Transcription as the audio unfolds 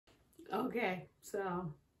Okay,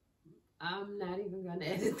 so I'm not even gonna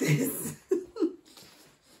edit this.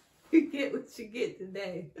 You get what you get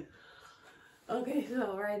today. Okay,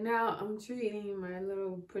 so right now I'm treating my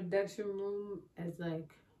little production room as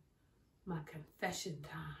like my confession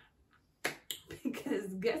time.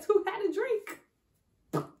 Because guess who had a drink?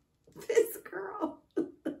 This girl.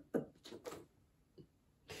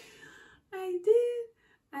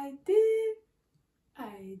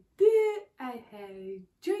 I had a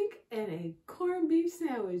drink and a corned beef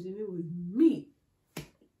sandwich, and it was meat.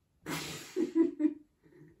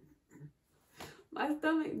 My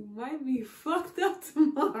stomach might be fucked up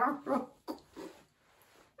tomorrow.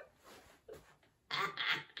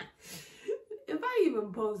 If I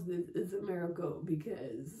even post this, it's a miracle,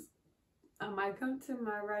 because I might come to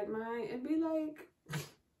my right mind and be like,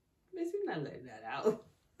 bitch, you're not letting that out.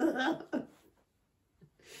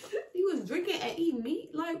 You was drinking and eating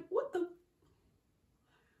meat? Like, what the?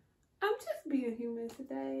 I'm just being human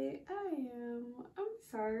today. I am. I'm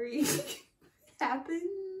sorry. It happens.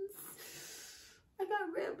 I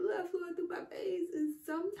got red blood flowing through my face, and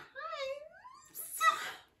sometimes.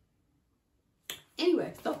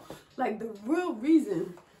 Anyway, so, like, the real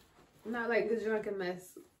reason, not like the drunken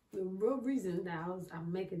mess, the real reason that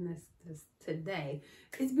I'm making this today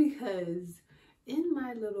is because in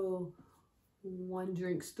my little one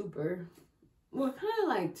drink stupor, well, kind of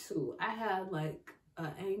like two, I had like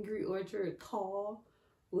an Angry Orchard tall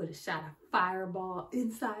with a shot of Fireball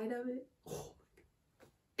inside of it. Oh my God,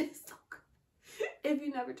 it's so good. If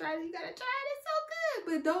you never tried it, you gotta try it. It's so good,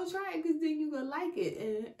 but don't try it, because then you're gonna like it,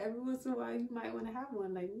 and every once in a while you might want to have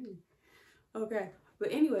one like me. Okay,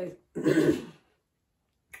 but anyways.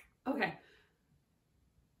 Okay,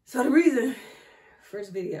 so the reason for this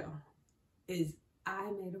video is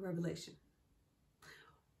I made a revelation.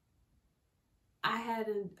 I had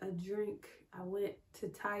a drink. I went to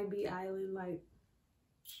Tybee Island like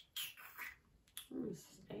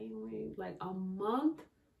a month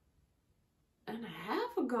and a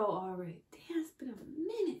half ago already. Damn, it's been a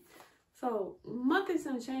minute. So a month and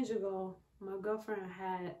some change ago, my girlfriend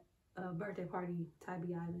had a birthday party,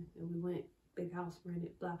 Tybee Island, and we went, big house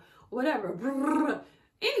rented, blah, whatever.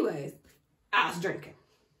 Anyways, I was drinking.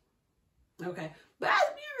 Okay, but I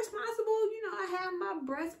was being responsible. You know, I had my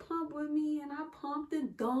breast pump with me, and I pumped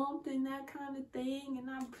and dumped and that kind of thing, and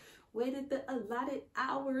I waited the allotted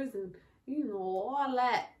hours, and you know, all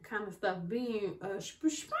that kind of stuff, being a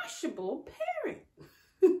responsible parent.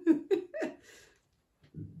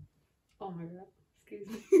 Oh my God, excuse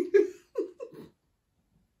me.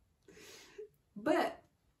 But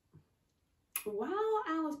while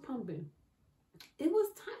I was pumping, it was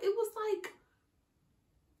like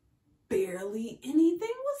barely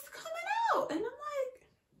anything was coming out, and I'm like,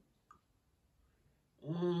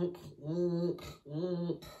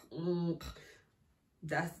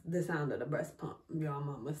 that's the sound of the breast pump. Y'all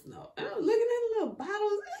must know. And I'm looking at the little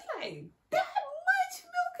bottles. It's like that much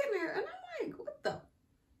milk in there, and I'm like, what the?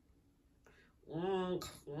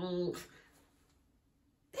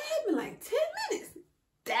 It had been like 10 minutes.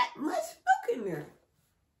 That much milk in there.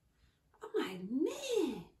 I'm like,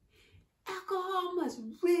 man, alcohol must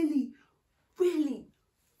really, really,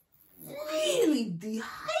 really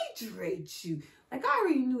dehydrate you. Like, I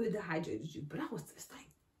already knew it dehydrated you, but I was just like,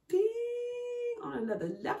 ding, on another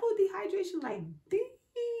level of dehydration, like, ding.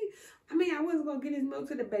 I mean, I wasn't gonna get his milk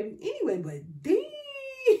to the baby anyway, but ding.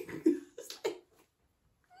 It's like,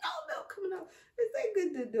 no milk coming out. It's like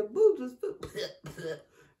good. The boobs was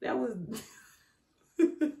that was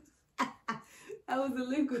that was the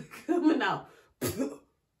liquid coming out.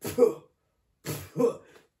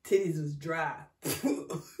 Titties was dry.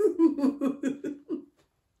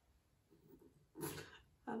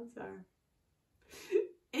 I'm sorry.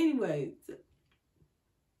 Anyways,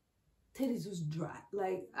 titties was dry.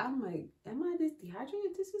 Like, I'm like, am I this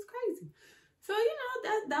dehydrated? This is crazy. So, you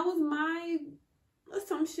know, that was my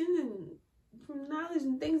assumption, and from knowledge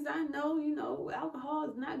and things I know, you know, alcohol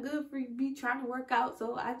is not good for you to be trying to work out,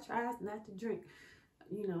 so I tried not to drink.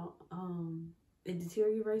 You know, it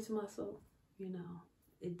deteriorates muscle, you know,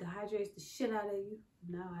 it dehydrates the shit out of you.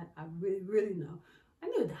 Now I really, really know. I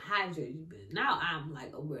knew it dehydrated you, but now I'm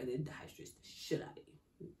like aware that it dehydrates the shit out of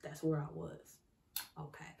you. That's where I was.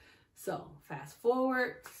 Okay, so fast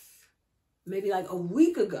forward, maybe like a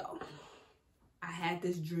week ago, I had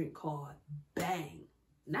this drink called Bang.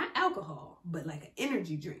 Not alcohol, but like an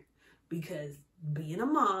energy drink. Because being a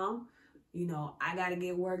mom, you know, I got to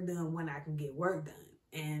get work done when I can get work done.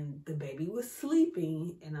 And the baby was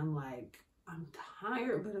sleeping, and I'm like, I'm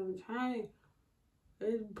tired, but I'm trying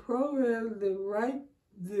to program the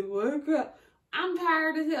workout. I'm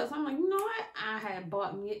tired as hell. So I'm like, you know what? I had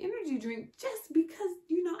bought me an energy drink just because,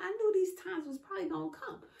 you know, I knew these times was probably going to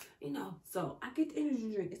come, you know. So I get the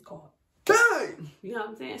energy drink. It's called Bang. You know what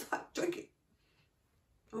I'm saying? So I drink it.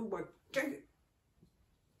 I'm like, drink it.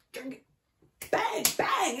 Drink it. Bang,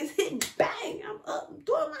 bang. It's hitting bang. I'm up. I'm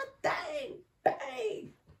doing my thing.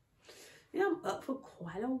 Bang. And I'm up for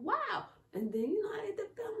quite a while. And then, you know, I hit the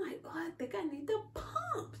feel. I'm like, oh, I think I need to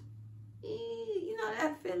pump. You know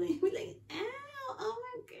that feeling? We like, ow, oh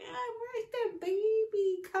my God, where's that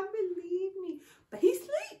baby? Come relieve me. But he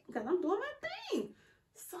sleep because I'm doing my thing.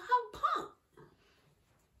 So I pump.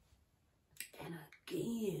 And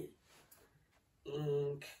again,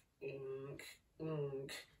 ink, ink,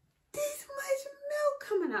 ink. This much milk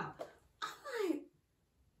coming out. I'm like,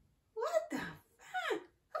 what the fuck?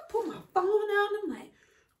 I pull my phone out and I'm like,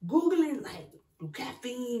 Googling, like, do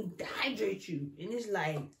caffeine dehydrate you? And it's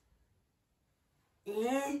like,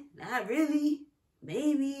 not really.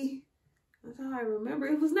 Maybe. That's how I remember.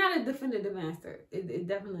 It was not a definitive answer. It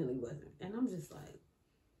definitely wasn't. And I'm just like,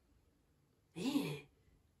 man,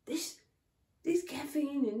 this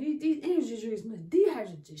caffeine and these energy drinks must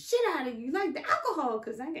dehydrate the shit out of you like the alcohol.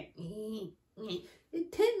 Because I got, in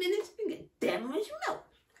 10 minutes, you get that much milk.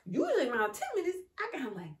 Usually around 10 minutes, I can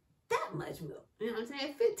have like that much milk. You know what I'm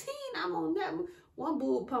saying? 15, I'm on that. One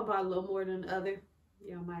boob pump out a little more than the other.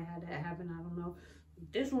 Y'all might have that happen. I don't know.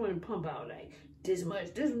 This one pump out like this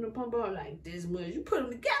much. This one pump out like this much. You put them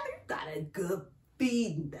together, you got a good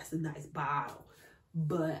feed. That's a nice bottle.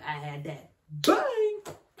 But I had that bang.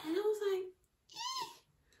 And I was like,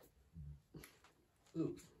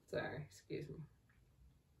 oops, sorry, excuse me.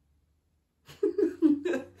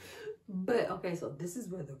 But okay, so this is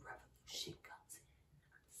where the revolution comes in.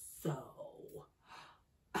 So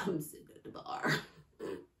I'm sitting at the bar.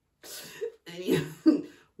 And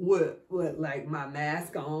with like my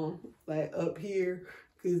mask on, like up here,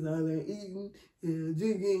 because I was eating and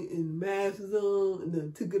drinking and the mask was on, and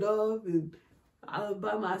then took it off, and I was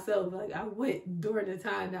by myself. Like I went during the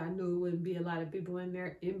time that I knew it wouldn't be a lot of people in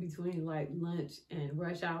there, in between like lunch and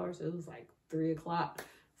rush hour. So it was like 3 o'clock.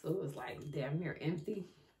 So it was like damn near empty.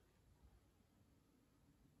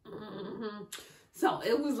 So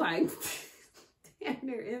it was like damn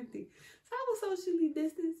near empty. So I was socially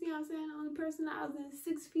distanced, you know what I'm saying? The only person I was in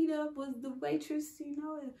 6 feet of was the waitress, you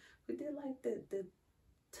know, and we did like the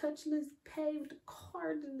touchless pay with the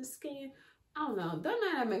card and the scan. I don't know. Don't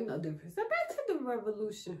know that make no difference. So back to the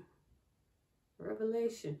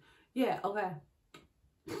revelation. Yeah, okay.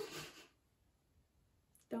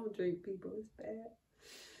 Don't drink, people. It's bad.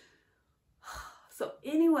 So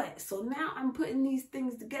anyway, so now I'm putting these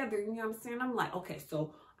things together, you know what I'm saying? I'm like, okay,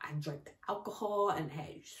 so I drank the alcohol and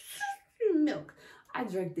had milk. I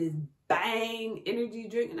drank this Bang energy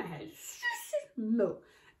drink and I had milk.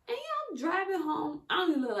 And I'm driving home. I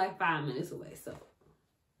only live like 5 minutes away, so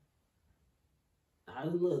I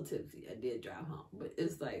was a little tipsy. I did drive home, but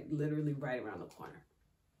it's like literally right around the corner.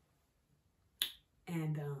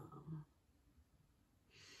 And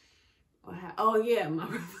oh yeah, my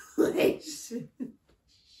revelation.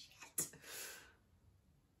 Shit.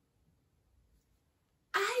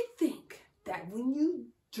 I think that when you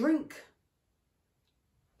drink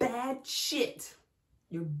bad shit,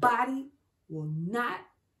 your body will not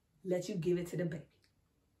let you give it to the baby.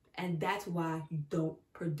 And that's why you don't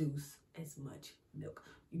produce as much milk.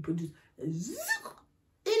 You produce a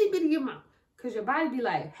itty bitty amount. Because your body be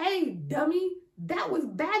like, hey, dummy, that was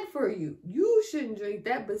bad for you. You shouldn't drink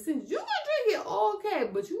that. But since you're going to drink it, okay.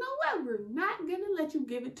 But you know what? We're not going to let you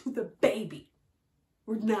give it to the baby.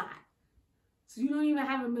 We're not. So you don't even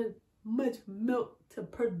have much milk to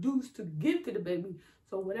produce to give to the baby.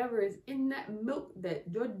 So whatever is in that milk that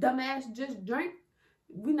your dumb ass just drank,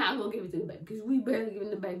 we're not going to give it to the baby. Because we barely giving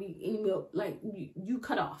the baby any milk. Like, you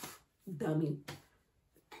cut off, dummy.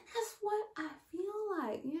 And that's what I feel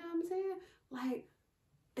like. You know what I'm saying? Like,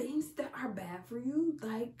 things that are bad for you,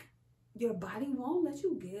 like, your body won't let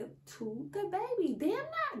you give to the baby. Damn,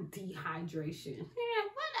 not dehydration. Yeah,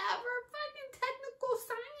 whatever. Fucking technical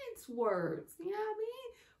science words. You know what I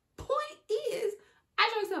mean? Point is, I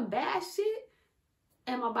drank some bad shit,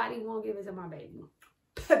 and my body won't give it to my baby.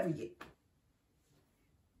 Period.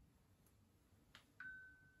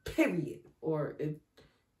 Period. Or if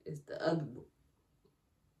it's the other one.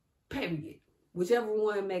 Period. Whichever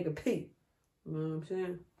one make a P. You know what I'm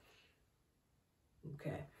saying?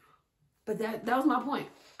 Okay. But that was my point.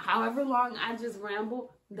 However long I just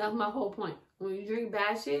ramble, that's my whole point. When you drink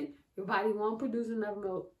bad shit, your body won't produce enough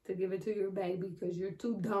milk to give it to your baby because you're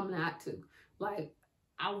too dumb not to. Like,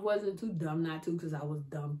 I wasn't too dumb not to, because I was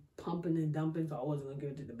dumb pumping and dumping, so I wasn't going to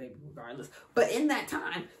give it to the baby regardless. But in that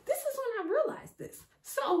time, this is when I realized this.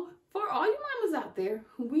 So for all you mamas out there,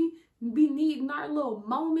 we be needing our little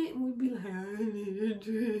moment and we be like, I need a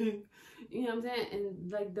drink. You know what I'm saying?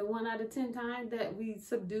 And like the 1 out of 10 times that we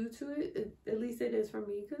subdue to it, at least it is for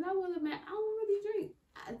me, because I don't really drink.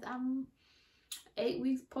 I'm 8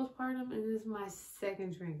 weeks postpartum, and this is my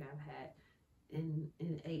 2nd drink I've had in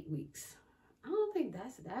 8 weeks. I don't think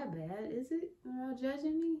that's that bad, is it? Are y'all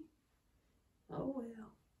judging me? Oh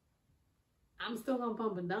well. I'm still gonna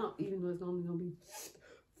pump and dump, even though it's only gonna be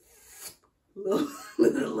a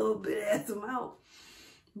little bit ass amount.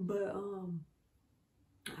 But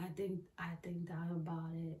I think that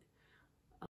about it.